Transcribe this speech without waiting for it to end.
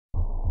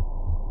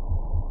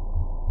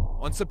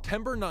On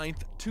September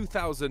 9th,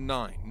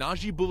 2009,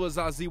 Najibullah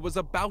Zazi was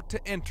about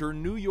to enter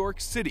New York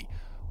City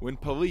when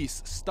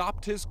police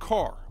stopped his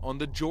car on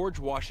the George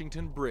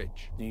Washington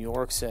Bridge. New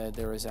York said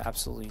there is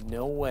absolutely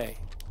no way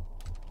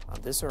on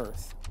this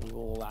earth we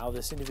will allow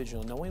this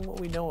individual, knowing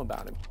what we know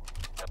about him,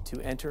 to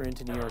enter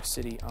into New York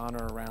City on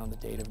or around the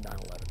date of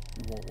 9/11.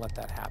 We won't let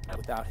that happen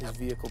without his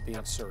vehicle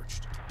being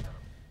searched.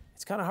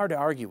 It's kind of hard to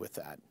argue with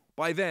that.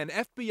 By then,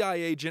 FBI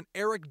agent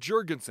Eric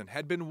Jurgensen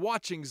had been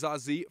watching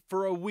Zazi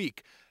for a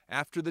week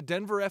after the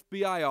Denver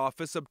FBI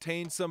office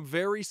obtained some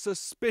very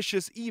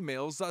suspicious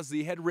emails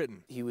Zazi had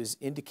written. He was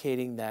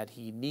indicating that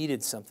he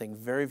needed something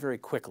very, very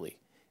quickly.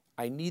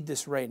 I need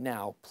this right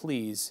now,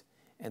 please.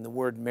 And the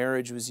word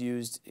marriage was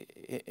used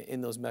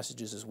in those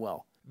messages as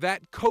well.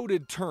 That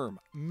coded term,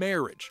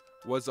 marriage,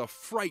 was a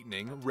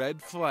frightening red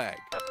flag.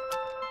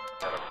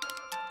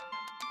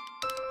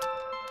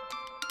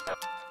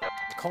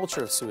 The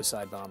culture of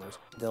suicide bombers,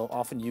 they'll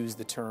often use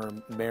the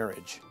term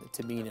marriage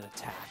to mean an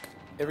attack.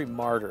 Every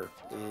martyr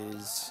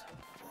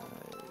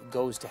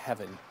goes to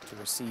heaven to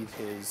receive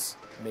his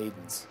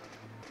maidens.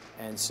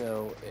 And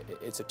so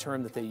it's a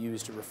term that they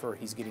use to refer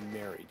he's getting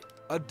married.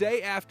 A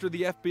day after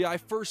the FBI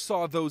first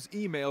saw those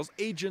emails,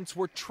 agents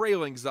were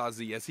trailing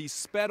Zazi as he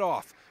sped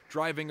off,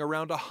 driving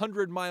around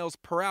 100 miles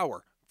per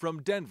hour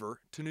from Denver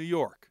to New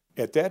York.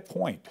 At that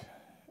point,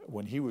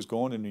 when he was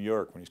going to New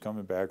York, when he's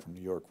coming back from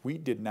New York, we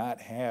did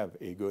not have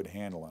a good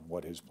handle on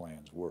what his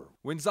plans were.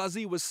 When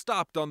Zazi was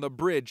stopped on the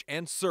bridge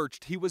and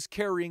searched, he was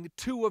carrying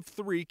 2 of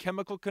 3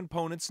 chemical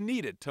components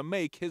needed to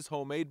make his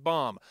homemade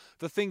bomb,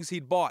 the things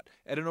he'd bought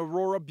at an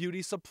Aurora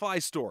beauty supply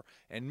store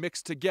and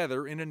mixed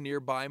together in a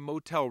nearby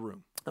motel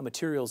room. The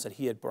materials that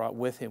he had brought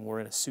with him were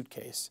in a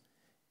suitcase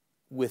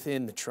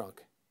within the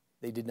trunk.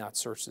 They did not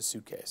search the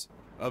suitcase.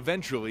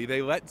 Eventually,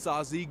 they let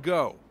Zazi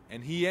go,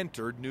 and he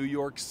entered New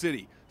York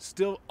City,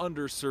 still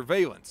under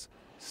surveillance,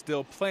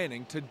 still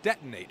planning to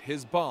detonate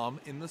his bomb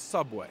in the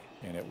subway.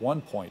 And at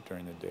one point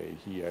during the day,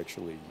 he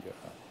actually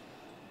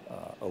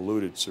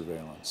eluded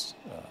surveillance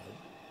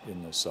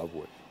in the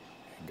subway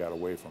and got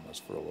away from us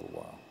for a little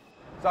while.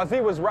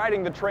 Zazi was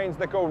riding the trains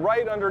that go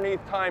right underneath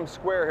Times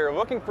Square here,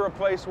 looking for a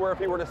place where if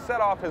he were to set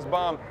off his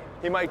bomb,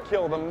 he might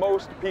kill the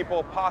most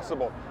people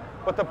possible.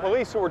 But the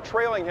police who were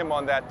trailing him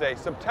on that day,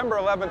 September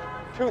 11th,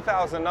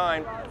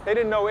 2009, they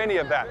didn't know any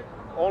of that,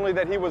 only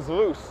that he was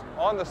loose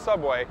on the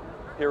subway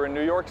here in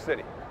New York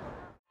City.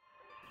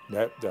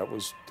 That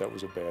was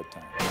a bad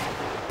time.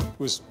 It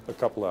was a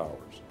couple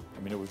hours. I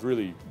mean, it was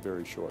really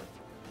very short,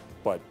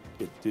 but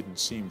it didn't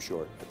seem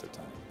short at the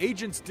time.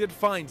 Agents did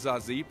find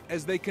Zazi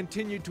as they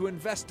continued to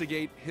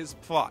investigate his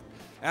plot.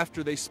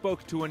 After they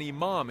spoke to an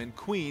imam in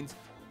Queens,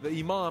 the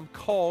imam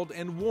called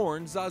and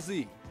warned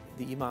Zazi.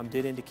 The imam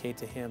did indicate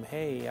to him,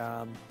 hey,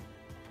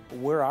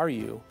 where are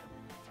you?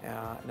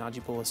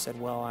 Najibullah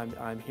said, well,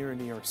 I'm here in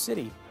New York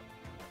City.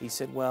 He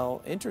said,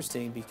 well,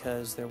 interesting,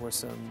 because there were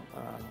some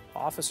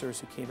officers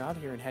who came out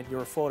here and had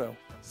your photo.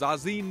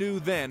 Zazi knew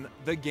then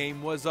the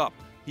game was up.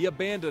 He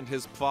abandoned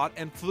his plot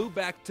and flew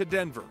back to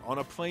Denver on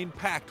a plane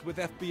packed with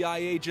FBI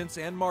agents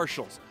and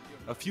marshals.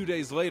 A few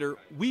days later,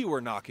 we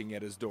were knocking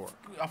at his door.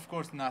 Of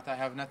course not. I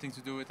have nothing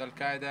to do with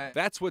Al-Qaeda.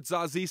 That's what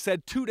Zazi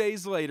said 2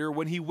 days later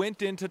when he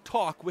went in to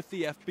talk with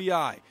the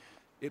FBI.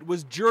 It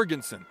was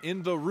Jurgensen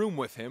in the room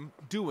with him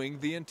doing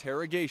the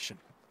interrogation.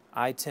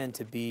 I tend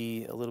to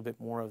be a little bit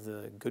more of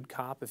the good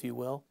cop, if you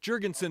will.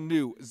 Jurgensen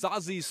knew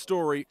Zazi's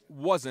story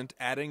wasn't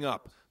adding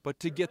up, but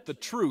to get the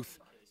truth,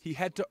 he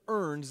had to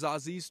earn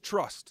Zazi's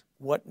trust.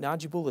 What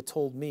Najibullah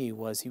told me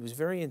was he was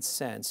very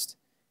incensed.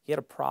 He had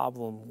a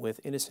problem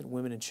with innocent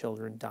women and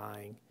children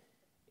dying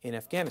in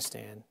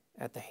Afghanistan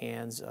at the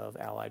hands of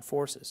Allied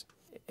forces.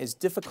 As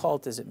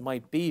difficult as it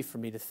might be for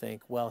me to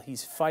think, well,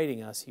 he's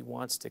fighting us, he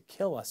wants to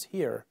kill us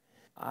here,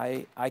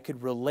 I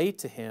could relate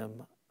to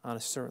him on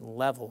a certain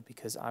level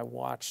because I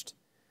watched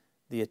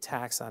the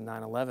attacks on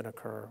 9/11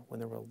 occur when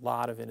there were a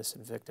lot of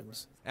innocent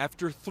victims.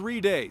 After 3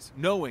 days,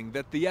 knowing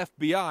that the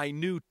FBI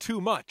knew too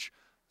much,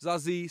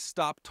 Zazi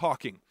stopped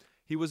talking.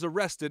 He was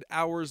arrested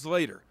hours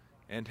later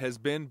and has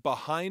been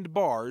behind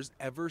bars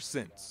ever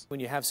since. When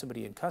you have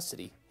somebody in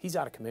custody, he's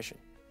out of commission.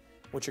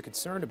 What you're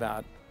concerned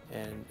about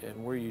and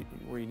where you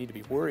need to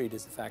be worried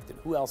is the fact that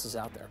who else is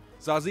out there.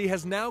 Zazi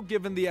has now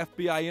given the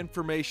FBI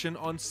information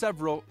on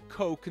several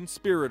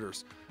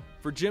co-conspirators.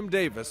 For Jim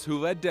Davis, who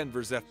led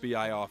Denver's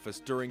FBI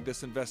office during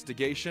this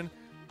investigation,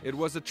 it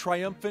was a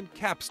triumphant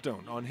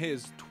capstone on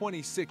his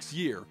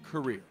 26-year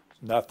career.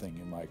 Nothing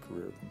in my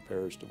career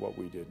compares to what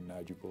we did in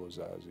Najibullah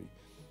Zazi.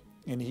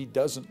 And he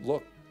doesn't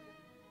look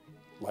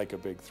like a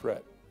big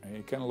threat. I mean,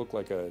 he kind of looked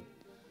like a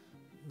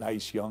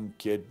nice young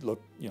kid,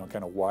 looked,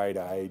 kind of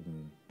wide-eyed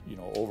and,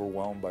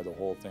 overwhelmed by the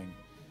whole thing.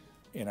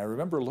 And I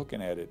remember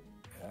looking at it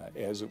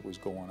as it was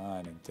going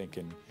on and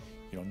thinking,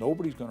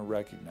 nobody's going to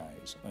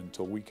recognize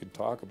until we can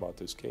talk about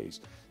this case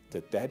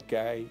that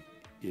guy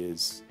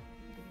is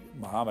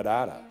Muhammad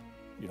Atta.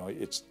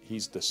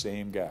 He's the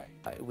same guy.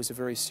 It was a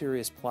very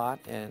serious plot,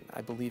 and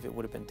I believe it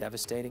would have been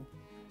devastating.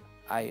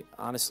 I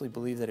honestly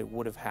believe that it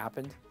would have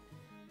happened.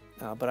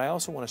 But I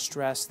also want to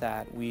stress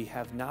that we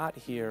have not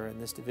here in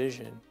this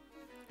division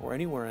or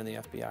anywhere in the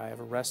FBI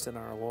ever rested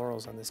on our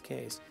laurels on this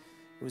case.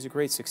 It was a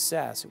great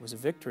success. It was a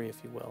victory,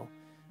 if you will,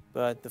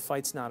 but the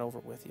fight's not over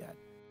with yet.